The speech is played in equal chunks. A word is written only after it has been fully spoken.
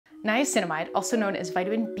Niacinamide, also known as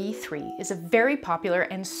vitamin B3, is a very popular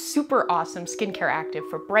and super awesome skincare active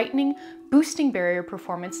for brightening, boosting barrier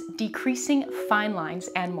performance, decreasing fine lines,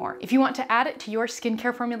 and more. If you want to add it to your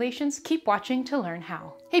skincare formulations, keep watching to learn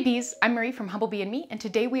how. Hey bees, I'm Marie from Humblebee and Me, and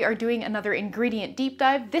today we are doing another ingredient deep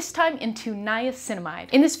dive, this time into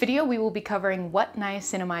niacinamide. In this video, we will be covering what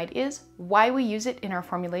niacinamide is, why we use it in our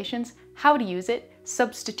formulations, how to use it,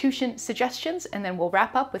 substitution suggestions, and then we'll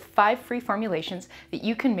wrap up with 5 free formulations that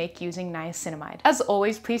you can make using niacinamide. As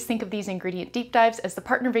always, please think of these ingredient deep dives as the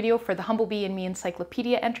partner video for the Humblebee and Me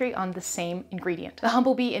Encyclopedia entry on the same ingredient. The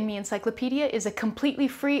Humblebee and Me Encyclopedia is a completely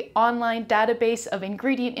free online database of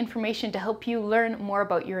ingredient information to help you learn more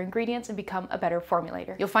about your ingredients and become a better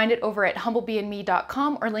formulator. You'll find it over at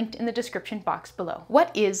humblebeeandme.com or linked in the description box below.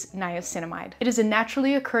 What is niacinamide? It is a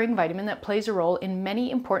naturally occurring vitamin that plays a role in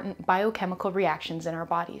many important biochemical reactions in our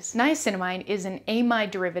bodies. Niacinamide is an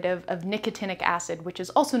amide derivative of nicotinic acid, which is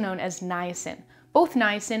also known as niacin. Both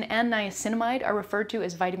niacin and niacinamide are referred to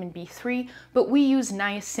as vitamin B3, but we use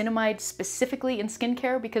niacinamide specifically in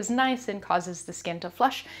skincare because niacin causes the skin to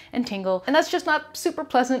flush and tingle, and that's just not super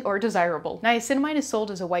pleasant or desirable. Niacinamide is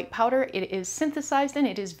sold as a white powder, it is synthesized, and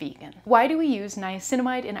it is vegan. Why do we use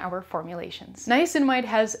niacinamide in our formulations? Niacinamide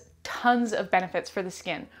has tons of benefits for the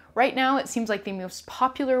skin. Right now, it seems like the most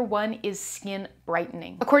popular one is skin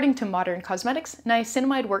brightening. According to modern cosmetics,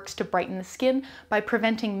 niacinamide works to brighten the skin by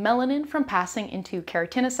preventing melanin from passing into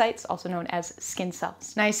keratinocytes, also known as skin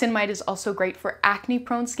cells. Niacinamide is also great for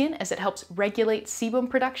acne-prone skin as it helps regulate sebum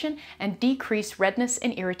production and decrease redness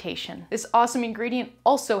and irritation. This awesome ingredient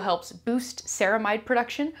also helps boost ceramide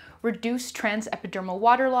production, reduce transepidermal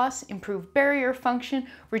water loss, improve barrier function,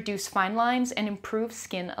 reduce fine lines, and improve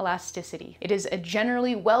skin elasticity. It is a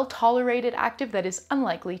generally well-tolerated active that is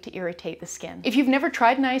unlikely to irritate the skin. If you've never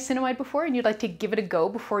tried niacinamide before and you'd like to give it a go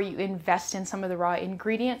before you invest in some of the raw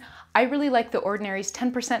ingredient, I really like The Ordinary's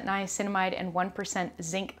 10% niacinamide and 1%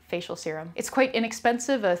 zinc facial serum. It's quite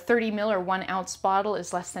inexpensive. A 30 ml or 1 ounce bottle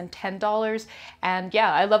is less than $10. And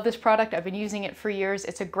yeah, I love this product. I've been using it for years.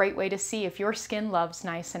 It's a great way to see if your skin loves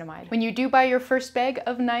niacinamide. When you do buy your first bag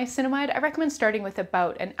of niacinamide, I recommend starting with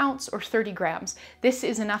about an ounce or 30 grams. This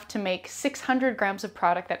is enough to make 600 grams of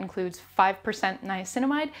product that includes 5%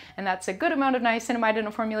 niacinamide, and that's a good amount of niacinamide in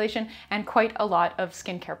a formulation and quite a lot of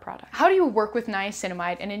skincare product. How do you work with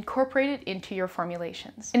niacinamide and incorporate it into your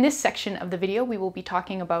formulations? In this section of the video, we will be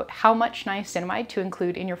talking about how much niacinamide to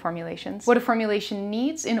include in your formulations, what a formulation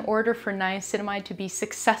needs in order for niacinamide to be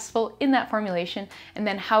successful in that formulation, and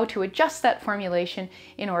then how to adjust that formulation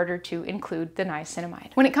in order to include the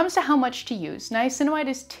niacinamide. When it comes to how much to use, niacinamide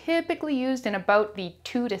is typically used in about the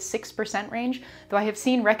 2 to 6% range, though I have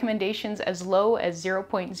seen recommendations as low as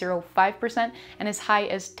 0.05% and as high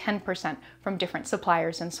as 10% from different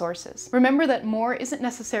suppliers and sources. Remember that more isn't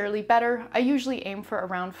necessarily better. I usually aim for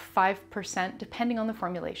around 5% depending on the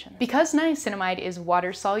formulation. Because niacinamide is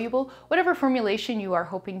water soluble, whatever formulation you are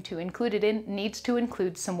hoping to include it in needs to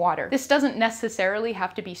include some water. This doesn't necessarily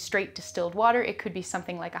have to be straight distilled water. It could be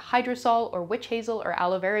something like a hydrosol or witch hazel or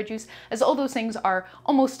aloe vera juice, as all those things are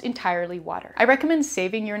almost entirely water. I recommend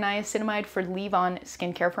saving your niacinamide for leave-on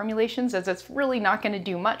skincare formulations, as it's really not going to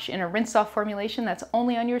do much in a rinse-off formulation that's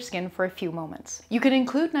only on your skin for a few moments. You can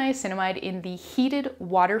include niacinamide in the heated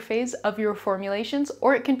water phase of your formulations,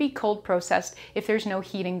 or it can be cold processed if there's no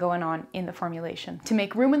heating going on in the formulation. To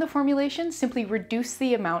make room in the formulation, simply reduce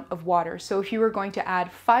the amount of water. So if you were going to add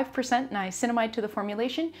 5% niacinamide to the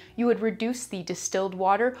formulation, you would reduce the distilled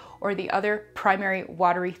water or the other primary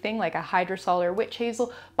watery thing like a hydrosol or witch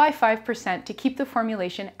hazel by 5% to keep the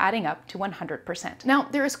formulation adding up to 100%. Now,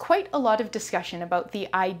 there is quite a lot of discussion about the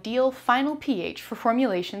ideal final pH for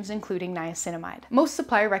formulations including niacinamide. Most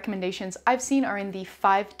supplier recommendations I've seen are in the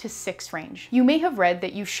 5 to 6 range. You may have read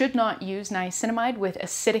that you should not use niacinamide with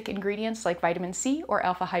acidic ingredients like vitamin C or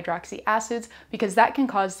alpha hydroxy acids because that can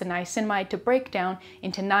cause the niacinamide to break down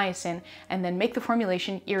into niacin and then make the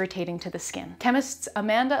formulation irritating to the skin. Chemists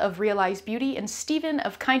Amanda of Realize Beauty and Stephen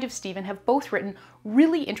of Kind of Stephen have both written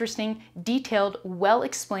really interesting, detailed,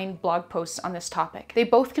 well-explained blog posts on this topic. They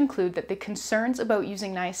both conclude that the concerns about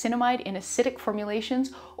using niacinamide in acidic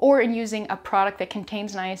formulations or in using a product that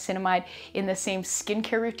contains niacinamide in the same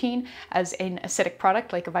skincare routine as an acidic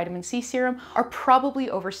product like a vitamin C serum are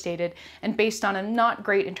probably overstated and based on a not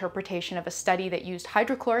great interpretation of a study that used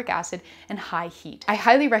hydrochloric acid and high heat. I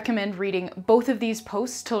highly recommend reading both of these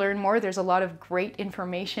posts to learn more. There's a lot of great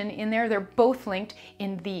information in there. They're both linked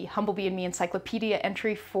in the Humblebee and Me Encyclopedia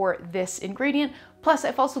entry for this ingredient, Plus,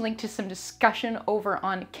 I've also linked to some discussion over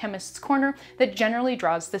on Chemist's Corner that generally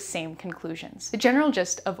draws the same conclusions. The general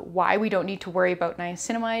gist of why we don't need to worry about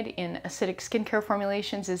niacinamide in acidic skincare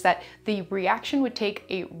formulations is that the reaction would take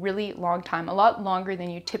a really long time, a lot longer than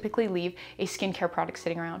you typically leave a skincare product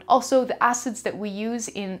sitting around. Also, the acids that we use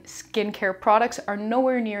in skincare products are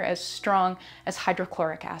nowhere near as strong as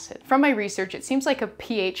hydrochloric acid. From my research, it seems like a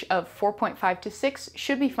pH of 4.5 to 6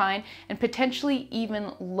 should be fine, and potentially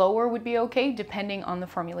even lower would be okay, depending on the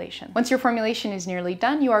formulation. Once your formulation is nearly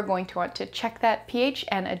done, you are going to want to check that pH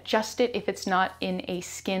and adjust it if it's not in a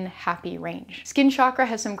skin happy range. Skin Chakra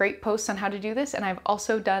has some great posts on how to do this, and I've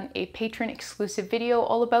also done a patron exclusive video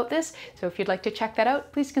all about this, so if you'd like to check that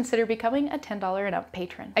out, please consider becoming a $10 and up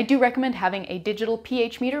patron. I do recommend having a digital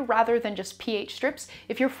pH meter rather than just pH strips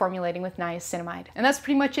if you're formulating with niacinamide. And that's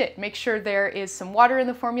pretty much it. Make sure there is some water in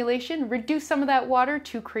the formulation, reduce some of that water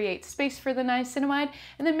to create space for the niacinamide,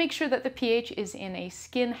 and then make sure that the pH is in a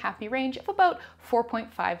skin happy range of about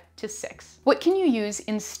 4.5 to 6. What can you use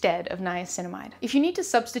instead of niacinamide? If you need to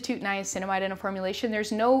substitute niacinamide in a formulation,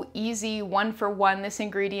 there's no easy one-for-one, this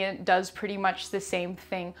ingredient does pretty much the same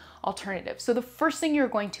thing alternative. So the first thing you're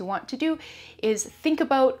going to want to do is think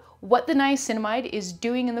about what the niacinamide is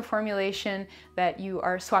doing in the formulation that you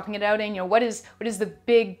are swapping it out in. You know, what is the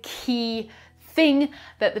big key thing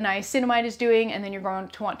that the niacinamide is doing, and then you're going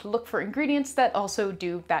to want to look for ingredients that also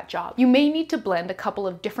do that job. You may need to blend a couple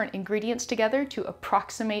of different ingredients together to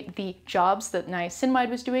approximate the jobs that niacinamide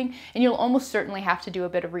was doing, and you'll almost certainly have to do a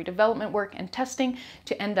bit of redevelopment work and testing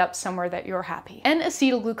to end up somewhere that you're happy.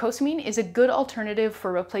 N-acetylglucosamine is a good alternative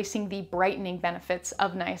for replacing the brightening benefits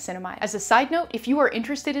of niacinamide. As a side note, if you are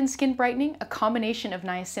interested in skin brightening, a combination of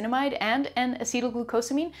niacinamide and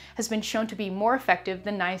N-acetylglucosamine has been shown to be more effective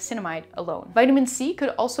than niacinamide alone. Vitamin C could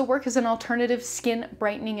also work as an alternative skin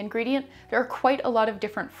brightening ingredient. There are quite a lot of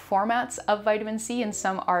different formats of vitamin C, and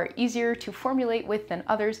some are easier to formulate with than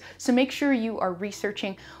others, so make sure you are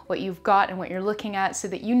researching what you've got and what you're looking at so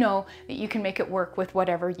that you know that you can make it work with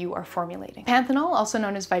whatever you are formulating. Panthenol, also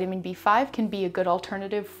known as vitamin B5, can be a good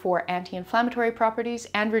alternative for anti-inflammatory properties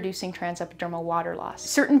and reducing transepidermal water loss.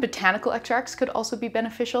 Certain botanical extracts could also be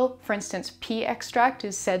beneficial. For instance, pea extract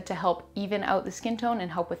is said to help even out the skin tone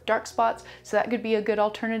and help with dark spots, so that could be a good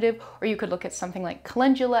alternative. Or you could look at something like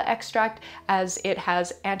calendula extract, as it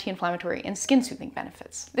has anti-inflammatory and skin soothing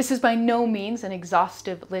benefits. This is by no means an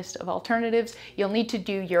exhaustive list of alternatives. You'll need to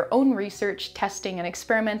do your own research, testing, and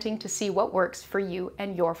experimenting to see what works for you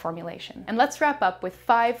and your formulation. And let's wrap up with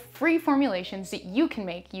 5 free formulations that you can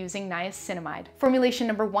make using niacinamide. Formulation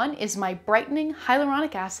number 1 is my brightening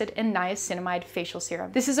hyaluronic acid and niacinamide facial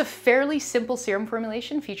serum. This is a fairly simple serum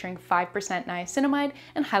formulation featuring 5% niacinamide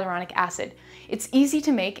and hyaluronic acid. It's easy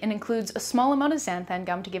to make and includes a small amount of xanthan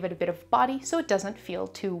gum to give it a bit of body so it doesn't feel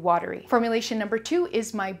too watery. Formulation number 2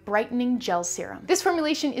 is my brightening gel serum. This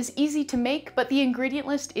formulation is easy to make, but the ingredient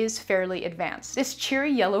list is fairly advanced. This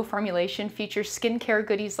cheery yellow formulation features skincare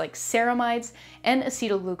goodies like ceramides,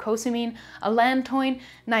 N-acetylglucosamine, allantoin,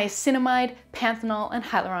 niacinamide, panthenol, and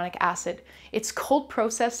hyaluronic acid. It's cold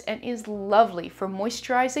processed and is lovely for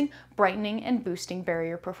moisturizing, brightening, and boosting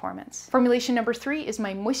barrier performance. Formulation number 3 is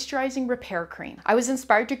my moisturizing repair cream. I was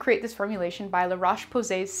inspired to create this formulation by La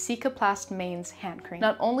Roche-Posay's Cicaplast Main's hand cream.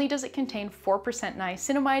 Not only does it contain 4%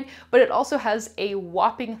 niacinamide, but it also has a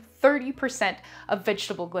whopping 30% of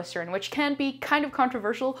vegetable glycerin, which can be kind of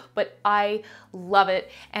controversial, but I love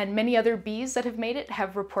it, and many other bees that have made it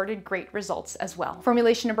have reported great results as well.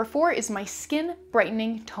 Formulation number 4 is my skin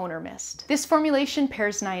brightening toner mist. This formulation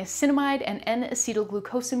pairs niacinamide and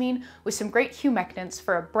N-acetylglucosamine with some great humectants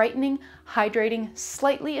for a brightening, hydrating,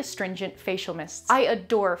 slightly astringent facial mist. I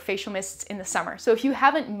adore facial mists in the summer, so if you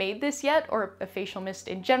haven't made this yet, or a facial mist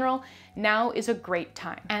in general, now is a great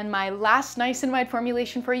time. And my last niacinamide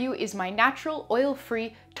formulation for you is my natural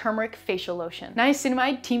oil-free turmeric facial lotion.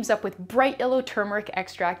 Niacinamide teams up with bright yellow turmeric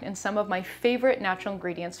extract and some of my favorite natural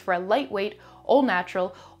ingredients for a lightweight,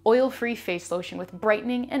 all-natural, oil-free face lotion with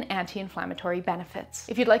brightening and anti-inflammatory benefits.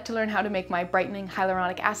 If you'd like to learn how to make my brightening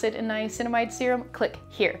hyaluronic acid and niacinamide serum, click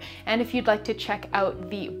here. And if you'd like to check out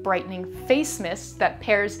the brightening face mist that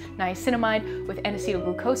pairs niacinamide with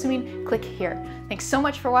N-acetylglucosamine, click here. Thanks so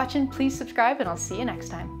much for watching. Please subscribe and I'll see you next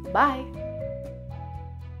time. Bye!